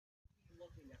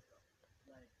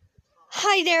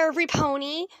Hi there,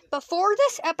 Repony. Before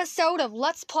this episode of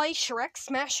Let's Play Shirek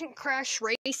Smash and Crash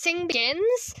Racing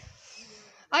begins,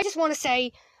 I just want to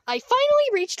say I finally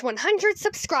reached 100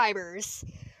 subscribers.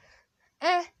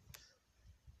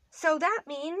 So that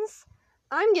means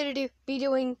I'm gonna be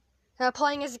doing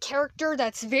playing as a character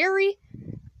that's very,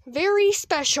 very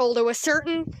special to a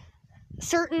certain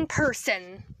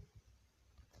person.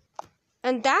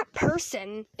 And that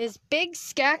person is Big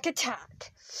Skak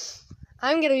Attack.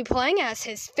 I'm going to be playing as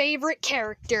his favorite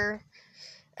character,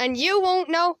 and you won't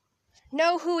know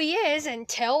who he is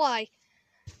until I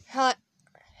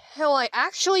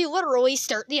actually literally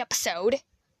start the episode.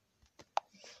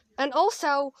 And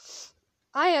also,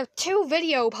 I have 2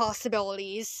 video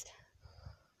possibilities.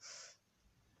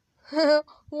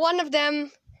 One of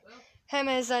them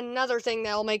is another thing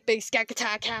that'll make Big Skak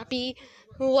Attack happy.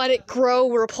 Let it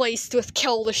grow replaced with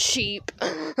kill the sheep.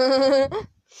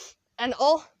 And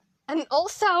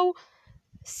also,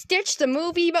 Stitch the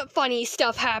movie, but funny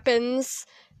stuff happens.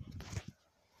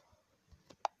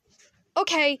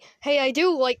 Okay, hey, I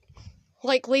do like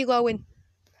Lilo and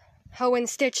how in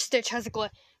Stitch has a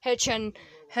glitch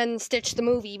and Stitch the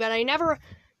movie, but I never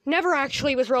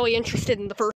actually was really interested in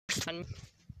the first one.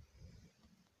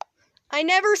 I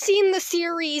never seen the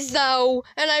series, though,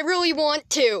 and I really want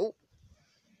to.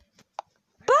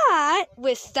 But,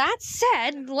 with that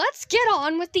said, let's get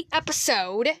on with the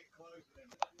episode.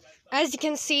 As you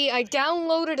can see, I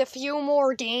downloaded a few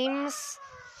more games.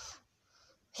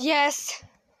 Yes.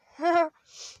 I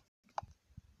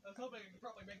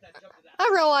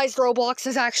realized Roblox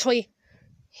is actually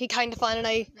kind of fun,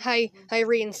 and I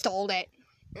reinstalled it.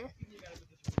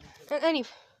 Anyway,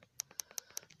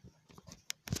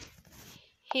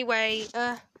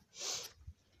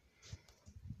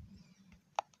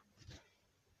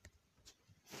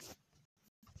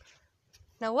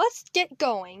 now let's get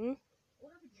going.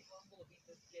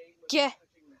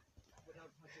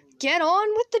 Get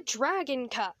on with the Dragon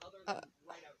Cup.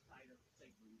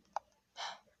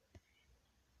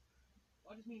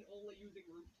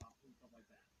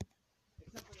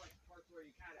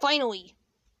 Finally.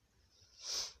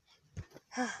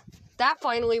 That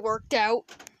finally worked out.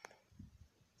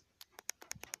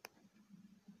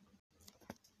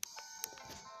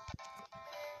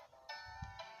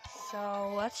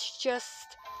 So let's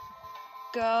just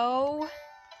go.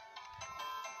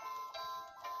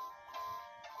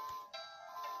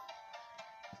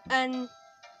 And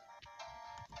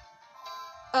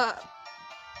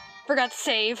forgot to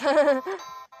save.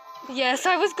 Yes,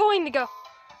 I was going to go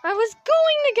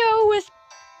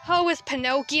with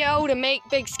Pinocchio to make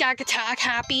Big Skak Attack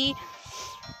happy.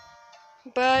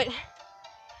 But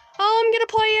I'm gonna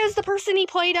play as the person he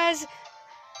played as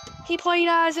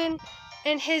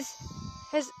in his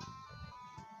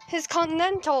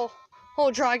Continental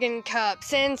Dragon Cup,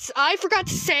 since I forgot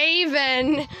to save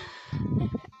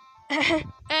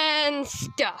and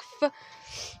stuff.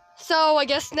 So I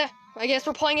guess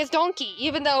we're playing as Donkey,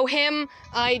 even though him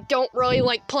I don't really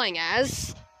like playing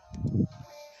as.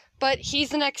 But he's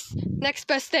the next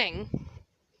best thing.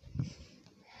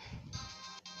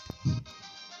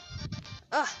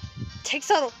 Takes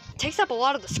up a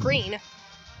lot of the screen.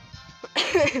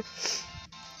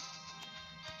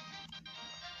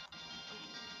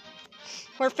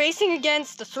 We're facing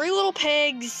against the 3 little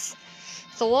pigs,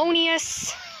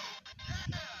 Tholoneus,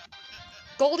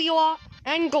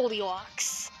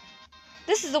 Goldilocks.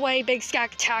 This is the way Big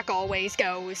Skak Attack always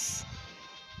goes.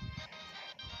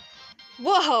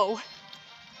 Whoa!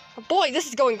 Boy, this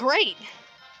is going great.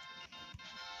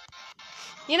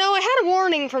 You know, I had a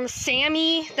warning from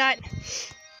Sammy that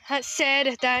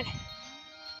said that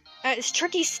it's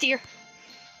tricky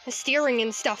steering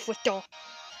and stuff with a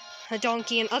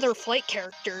donkey and other flight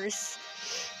characters.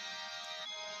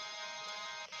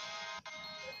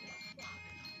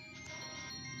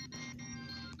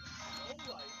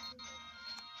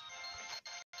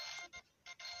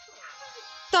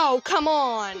 Oh, come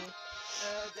on!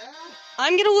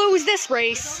 I'm gonna lose this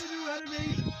race.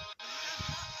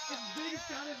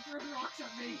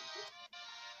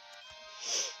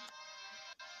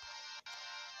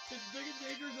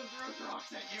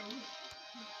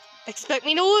 Expect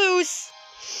me to lose.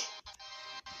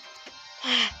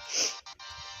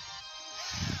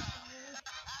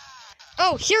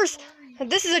 Oh,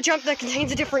 this is a jump that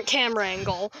contains a different camera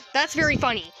angle. That's very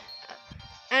funny.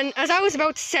 And as I was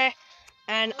about to say,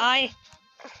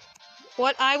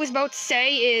 what I was about to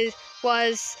say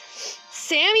was,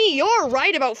 Sammy, you're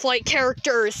right about flight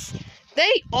characters.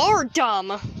 They are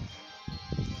dumb.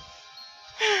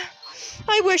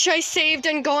 I wish I saved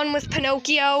and gone with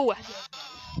Pinocchio.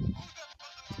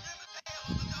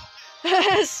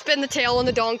 Spin the tail on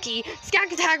the donkey.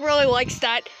 Skak Attack really likes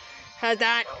that.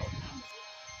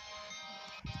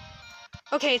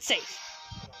 Okay, it's safe.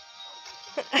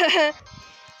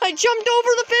 I jumped over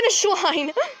the finish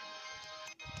line.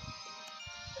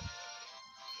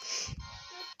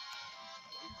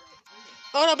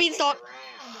 Oh no, Beanstalk.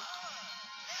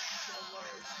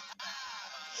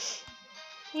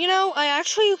 You know,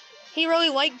 he really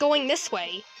liked going this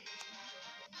way.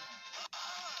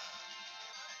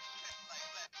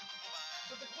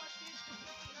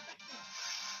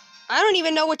 I don't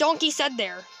even know what Donkey said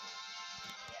there.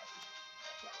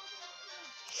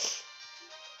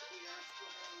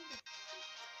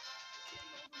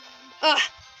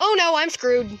 Oh no, I'm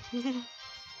screwed.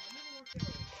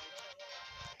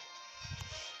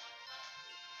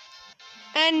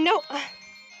 And no.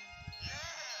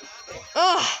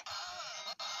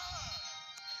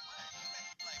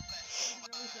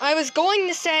 I was going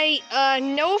to say,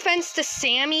 no offense to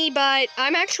Sammy, but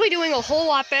I'm actually doing a whole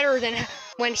lot better than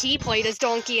when he played as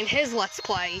Donkey in his Let's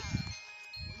Play.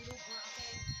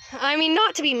 I mean,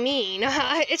 not to be mean,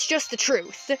 it's just the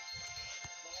truth.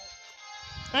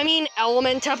 I mean,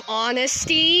 element of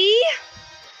honesty.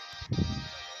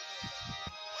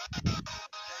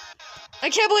 I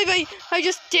can't believe I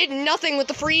just did nothing with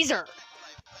the freezer.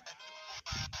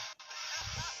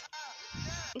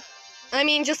 I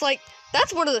mean, just like,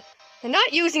 that's one of the... And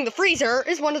not using the freezer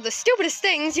is one of the stupidest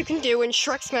things you can do in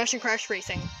Shrek Smash and Crash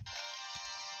Racing.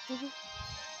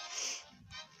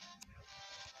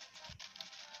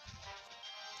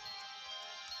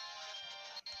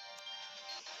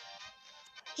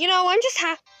 You know, I'm just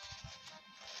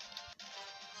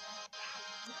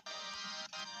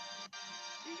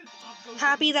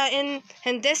happy that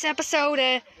in this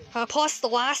episode, plus the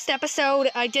last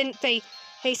episode, I didn't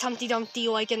face Humpty Dumpty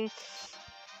like in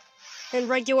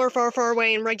regular Far Far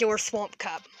Away and regular Swamp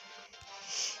Cup.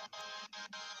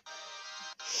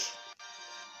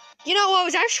 You know, I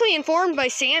was actually informed by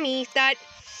Sammy that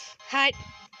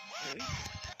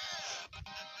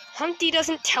Humpty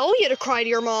doesn't tell you to cry to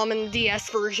your mom in the DS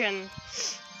version.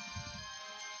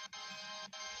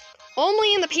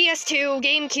 Only in the PS2,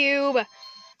 GameCube,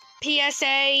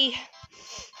 PSA,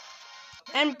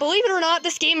 and believe it or not,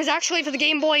 this game is actually for the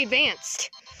Game Boy Advanced.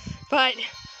 But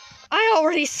I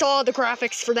already saw the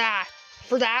graphics for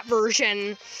that version,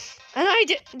 and I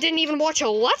didn't even watch a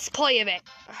Let's Play of it.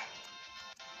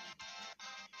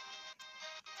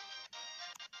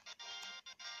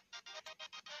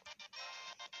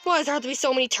 Why does there have to be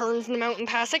so many turns in the mountain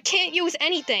pass? I can't use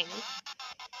anything.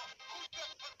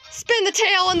 Spin the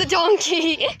tail on the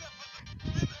donkey!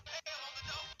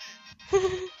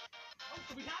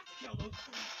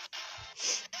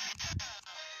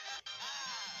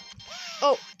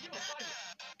 Oh.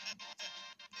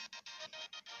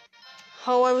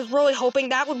 Oh, I was really hoping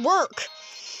that would work.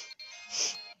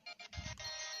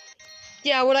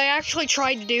 Yeah, what I actually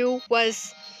tried to do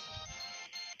was...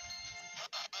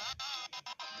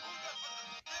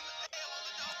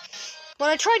 What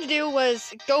I tried to do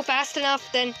was go fast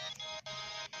enough, then...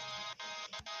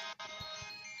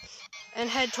 and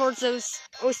head towards those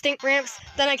stink ramps,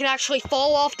 then I can actually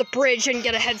fall off the bridge and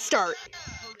get a head start.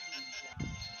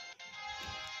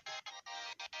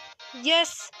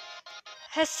 Yes,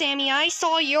 Sammy, I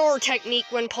saw your technique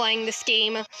when playing this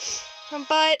game, but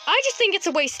I just think it's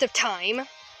a waste of time.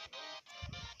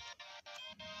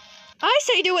 I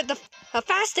say do it the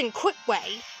fast and quick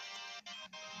way.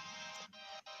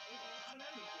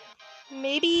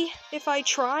 Maybe if I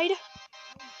tried?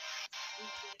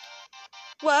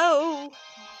 Whoa.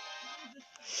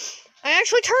 I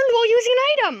actually turned while using an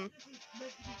item.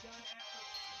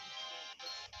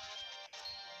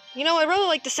 You know, I really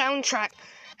like the soundtrack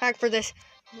for this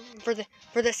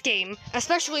game,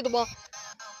 especially the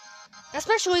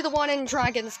one in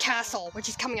Dragon's Castle, which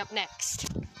is coming up next.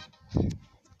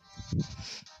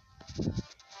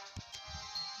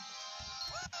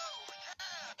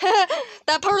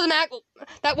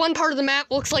 That one part of the map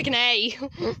looks like an A.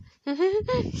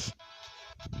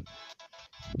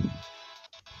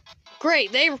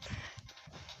 Great,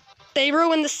 they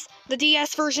ruined the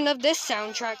DS version of this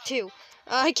soundtrack too.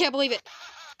 I can't believe it.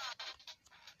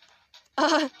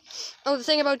 Oh, the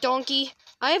thing about Donkey,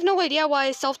 I have no idea why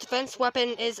a self-defense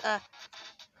weapon is a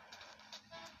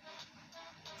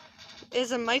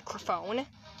microphone.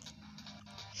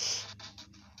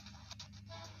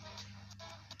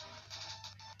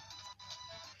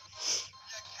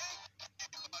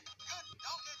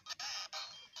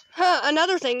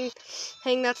 Another thing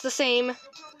that's the same.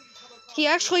 He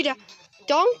actually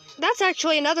that's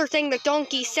actually another thing that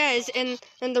Donkey says in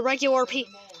the regular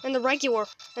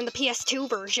and the PS2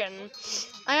 version.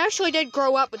 I actually did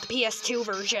grow up with the PS2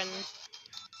 version.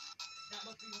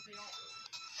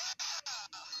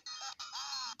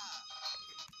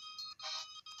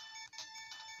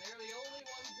 They're the only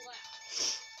ones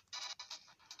left.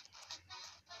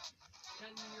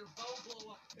 Can your bow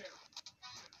blow up there?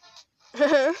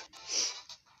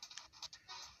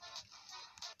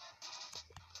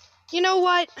 You know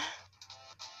what?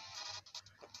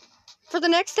 For the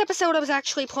next episode, I was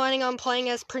actually planning on playing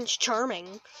as Prince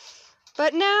Charming.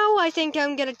 But now I think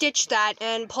I'm gonna ditch that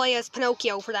and play as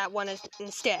Pinocchio for that one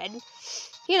instead.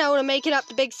 You know, to make it up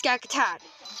to Big Skack Attack.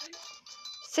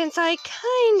 Since I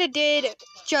kinda did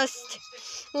just,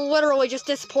 literally just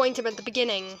disappoint him at the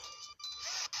beginning.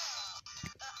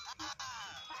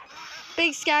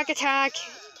 Big Skack Attack.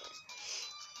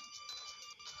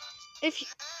 If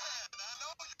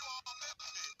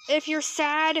you're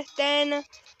sad, then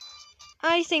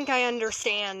I think I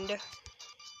understand.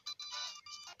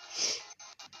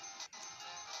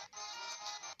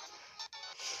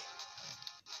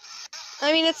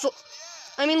 I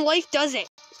mean, life does it.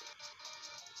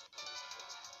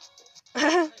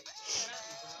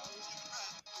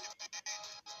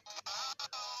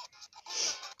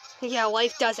 Yeah,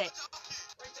 life does it.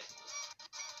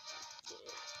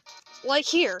 Like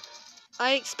here,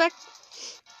 I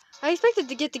expected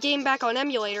to get the game back on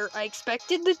emulator. I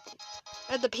expected the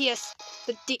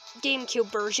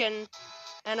GameCube version,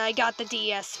 and I got the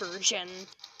DS version.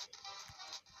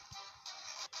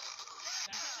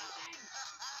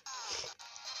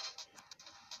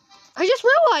 I just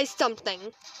realized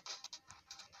something.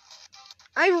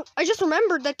 I just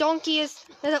remembered that Donkey is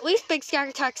at least Big Skack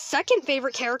Attack's second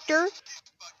favorite character.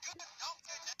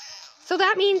 So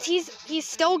that means he's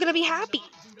still gonna be happy.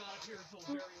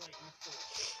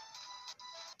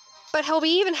 But he'll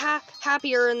be even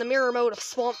happier in the mirror mode of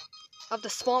the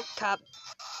Swamp Cup.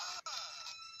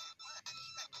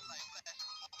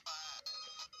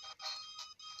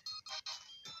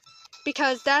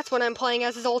 Because that's what I'm playing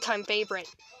as his all-time favorite.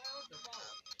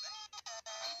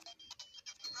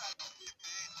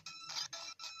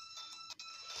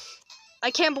 I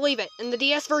can't believe it. In the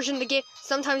DS version of the game,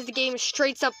 sometimes the game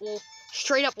straight up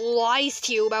lies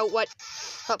to you about what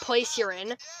place you're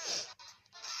in.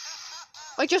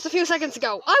 Like just a few seconds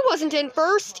ago, I wasn't in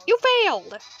first. You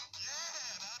failed.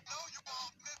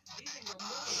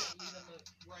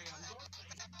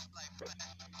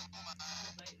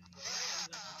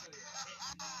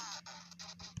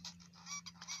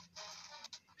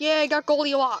 Yeah, I got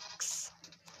Goldilocks.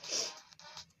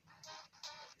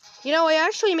 You know, I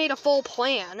actually made a full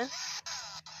plan.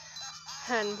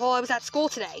 And while I was at school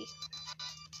today.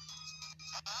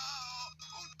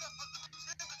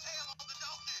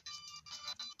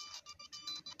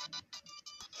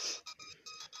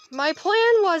 My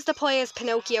plan was to play as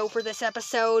Pinocchio for this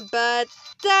episode, but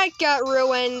that got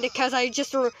ruined because I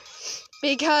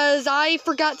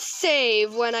forgot to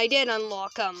save when I did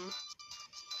unlock them.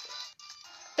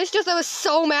 It's just I was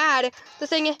so mad. The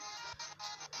thing.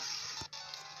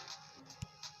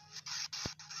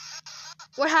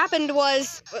 What happened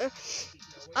was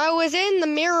I was in the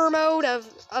mirror mode of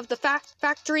the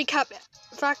factory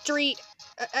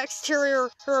exterior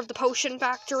of the potion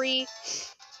factory.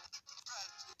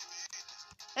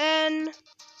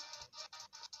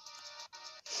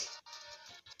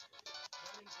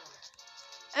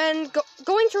 And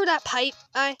going through that pipe,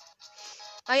 I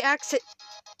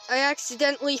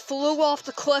accidentally flew off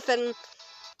the cliff and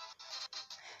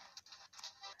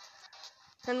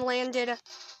landed at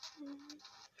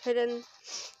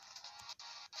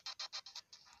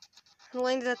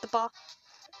the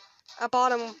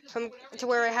bottom to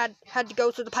where I had to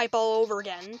go through the pipe all over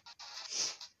again.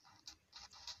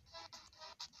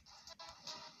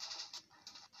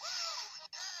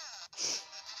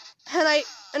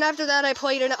 And after that, I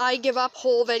played an I Give Up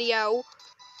whole video.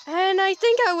 And I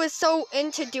think I was so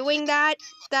into doing that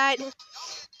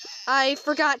I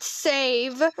forgot to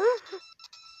save.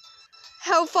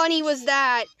 How funny was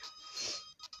that?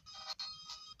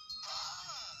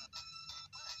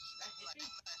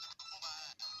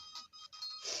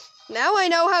 Now I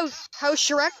know how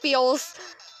Shirek feels.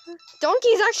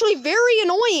 Donkey's actually very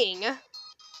annoying.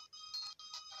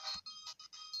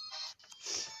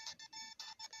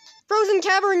 Frozen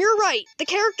Cavern, you're right. The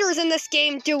characters in this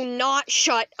game do not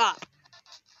shut up.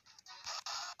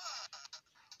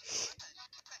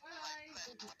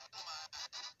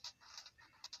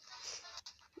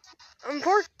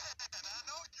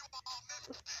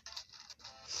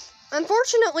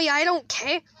 Unfortunately, I don't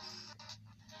care.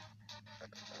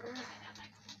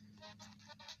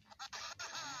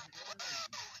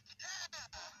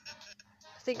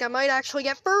 think I might actually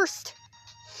get first.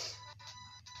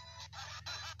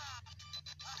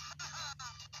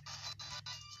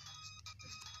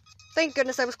 Thank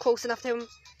goodness I was close enough to him.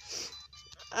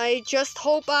 I just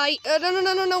hope I...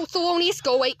 no, Tholoneus,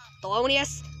 go away.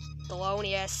 Tholoneus.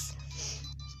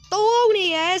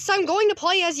 I'm going to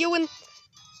play as you in...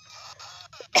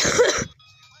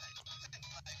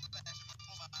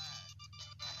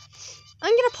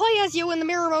 I'm gonna play as you in the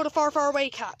Mirror Mode of Far, Far Away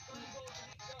Cup.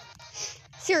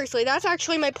 Seriously, that's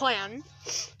actually my plan.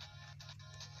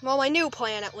 Well, my new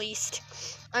plan, at least.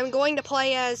 I'm going to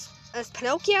play as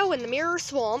Pinocchio in the Mirror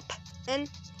Swamp, and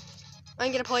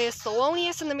I'm gonna play as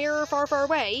Tholoneus in the Mirror Far, Far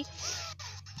Away.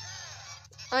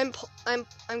 I'm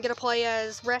gonna play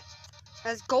as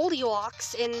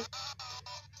Goldilocks in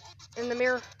the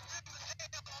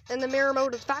Mirror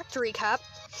Mode of Factory Cup,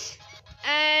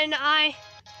 and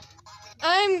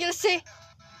I'm gonna say,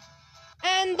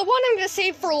 and the one I'm gonna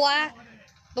save for last.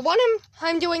 The one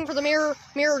I'm doing for the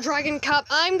Mirror Dragon Cup,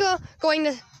 I'm going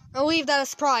to leave that a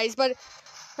surprise, but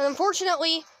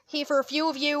unfortunately, for a few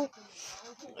of you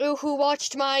who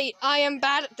watched my I am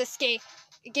bad at this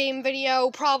game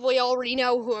video, probably already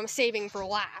know who I'm saving for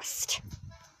last.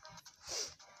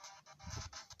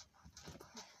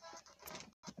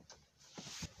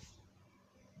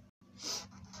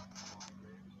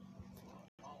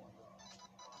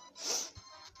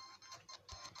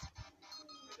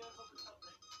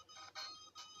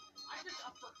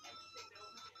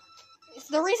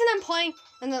 The reason I'm playing,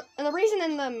 and the reason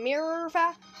in the Mirror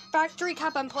Factory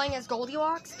Cup I'm playing as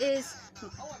Goldilocks is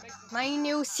my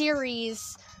new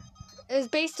series is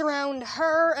based around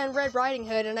her and Red Riding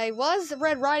Hood, and I was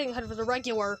Red Riding Hood for the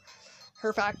regular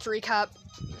her Factory Cup.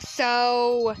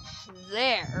 So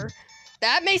there,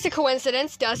 that makes a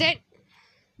coincidence, does it?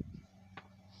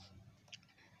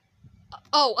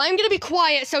 Oh, I'm gonna be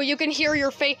quiet so you can hear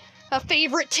your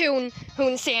favorite tune,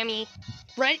 Hoon Sammy.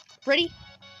 Ready?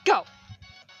 Go.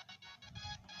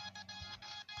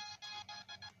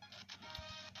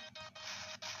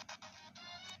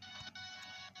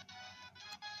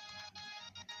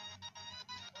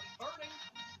 Burning.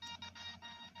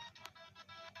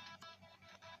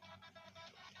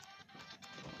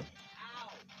 Ow.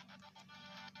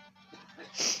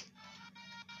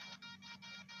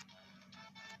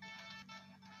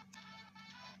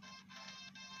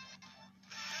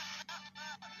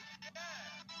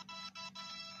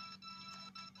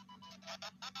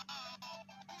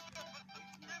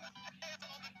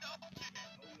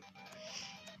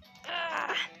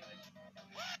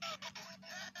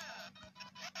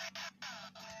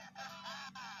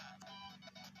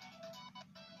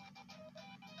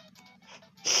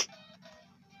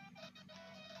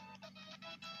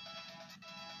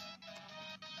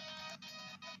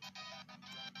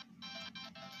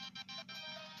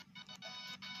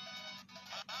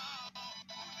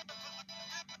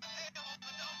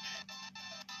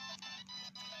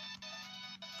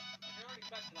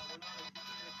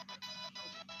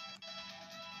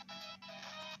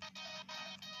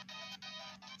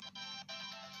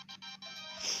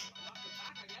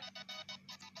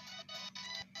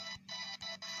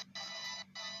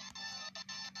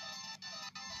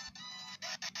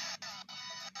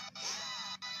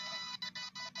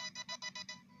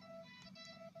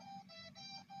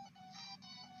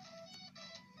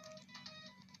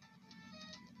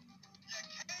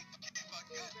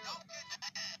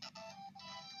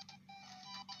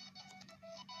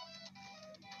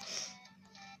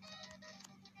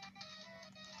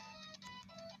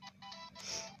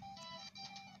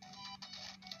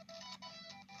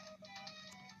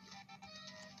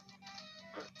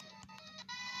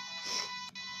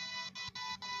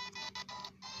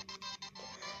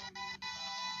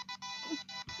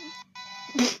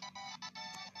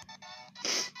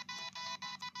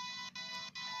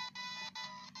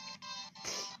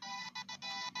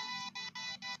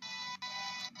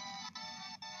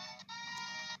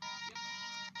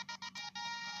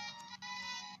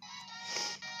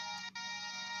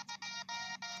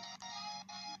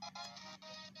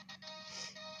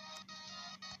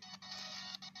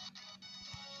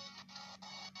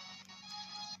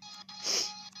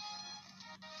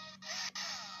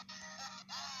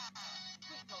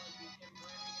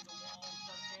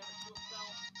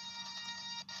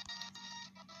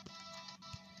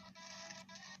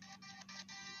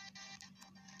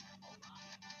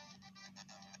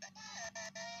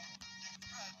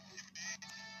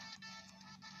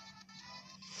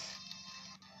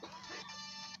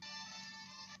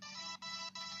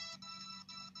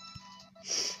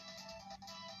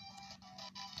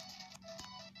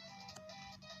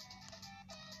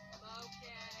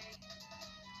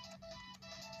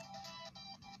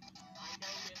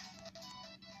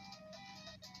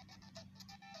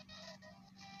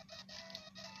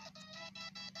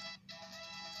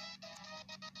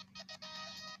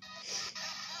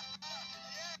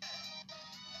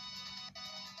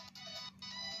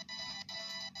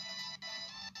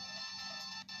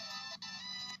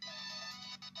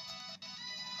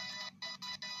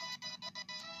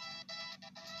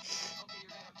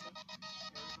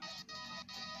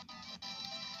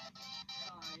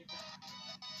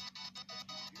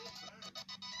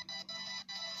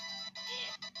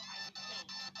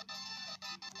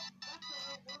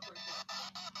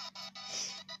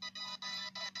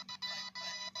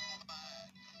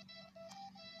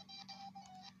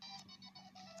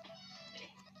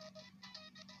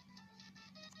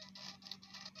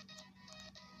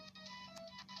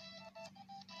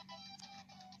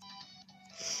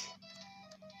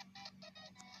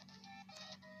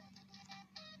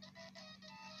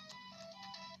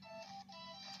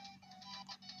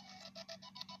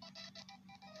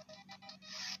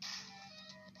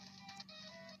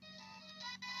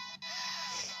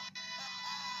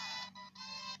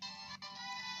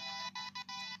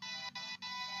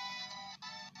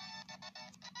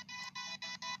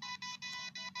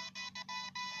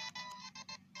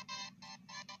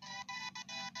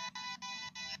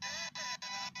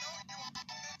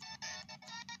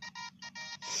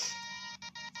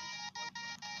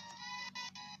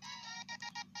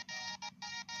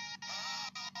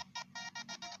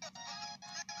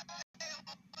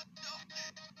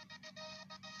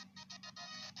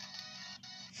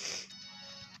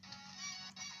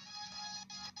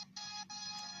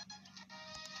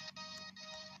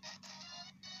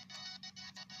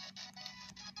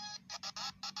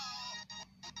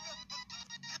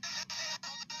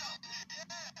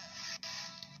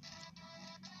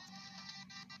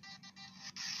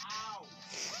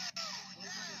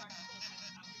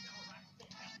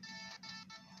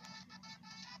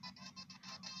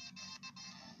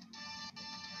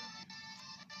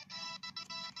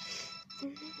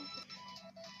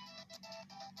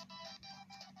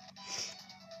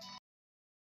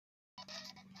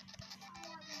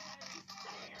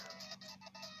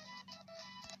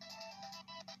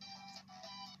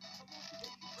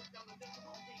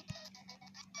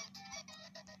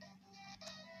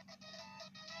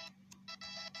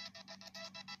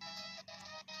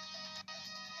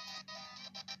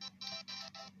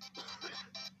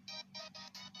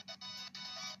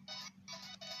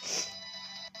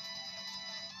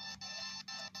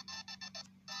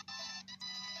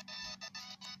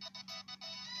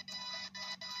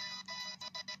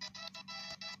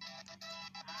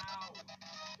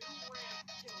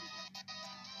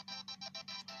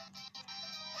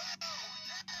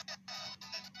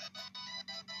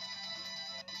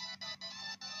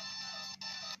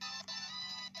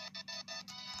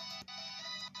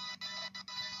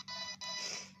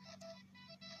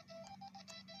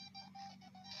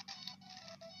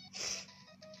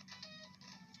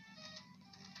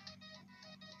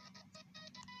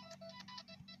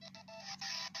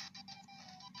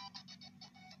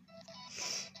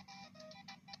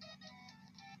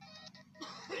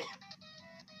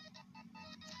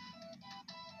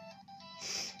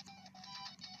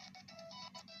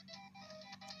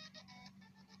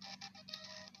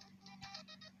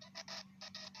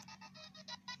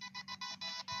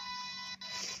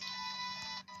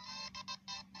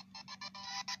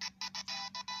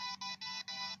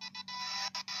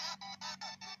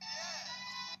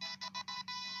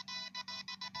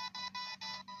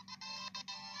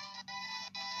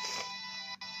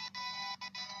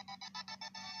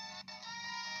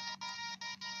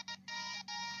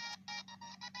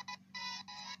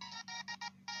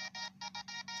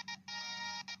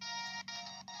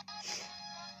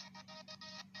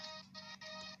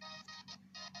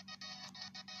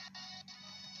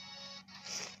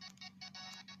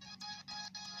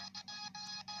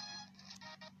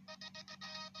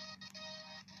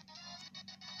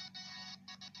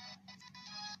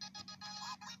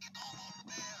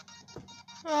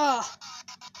 Ugh.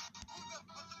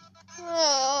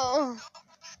 Oh.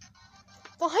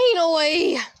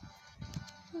 Finally!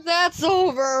 That's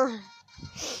over.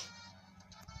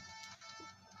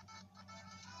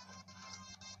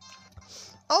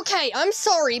 Okay, I'm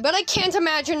sorry, but I can't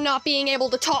imagine not being able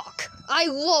to talk. I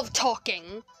love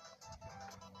talking.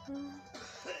 And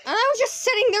I was just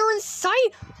sitting there in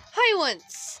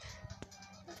silence.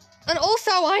 And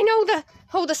also, I know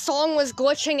how the song was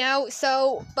glitching out,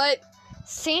 so, but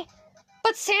Sammy,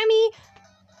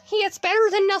 it's better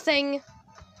than nothing.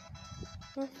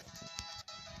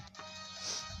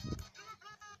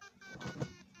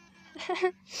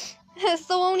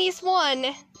 Tholoneus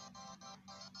won.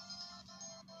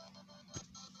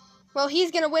 Well,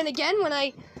 he's gonna win again when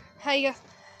I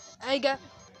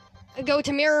go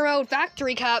to Mirror Mode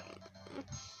Factory Cup.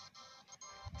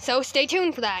 So stay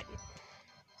tuned for that.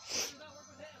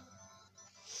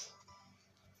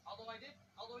 Although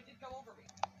he did go over me.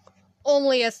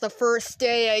 Only as the first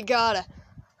day I got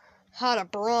a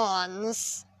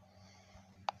bronze.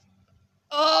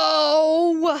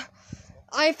 Oh!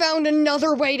 I found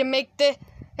another way to make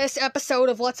this episode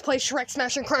of Let's Play Shrek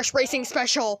Smash and Crush Racing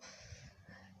special.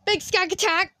 Big Skag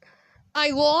Attack, I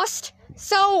lost,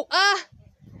 so,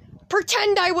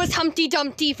 pretend I was Humpty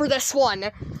Dumpty for this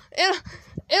one.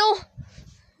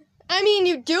 I mean,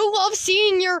 you do love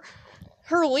seeing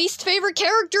her least favorite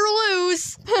character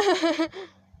lose.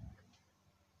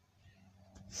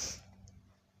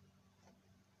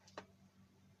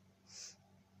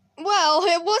 Well,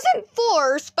 it wasn't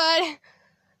forced, but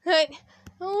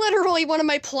literally one of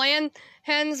my plans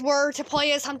were to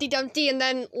play as Humpty Dumpty and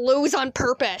then lose on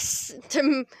purpose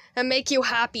to make you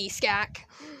happy, Skak.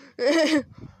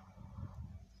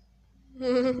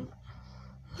 But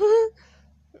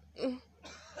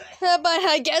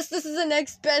I guess this is the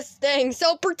next best thing,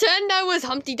 so pretend I was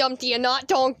Humpty Dumpty and not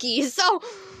Donkey, so,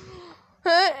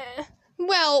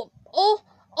 well,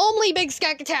 only Big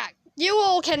Skak Attack. You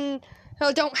all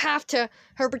don't have to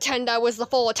pretend I was the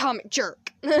full atomic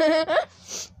jerk.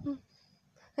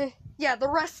 Yeah, the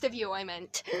rest of you, I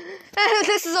meant.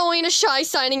 This is Elena Shy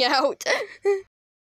signing out.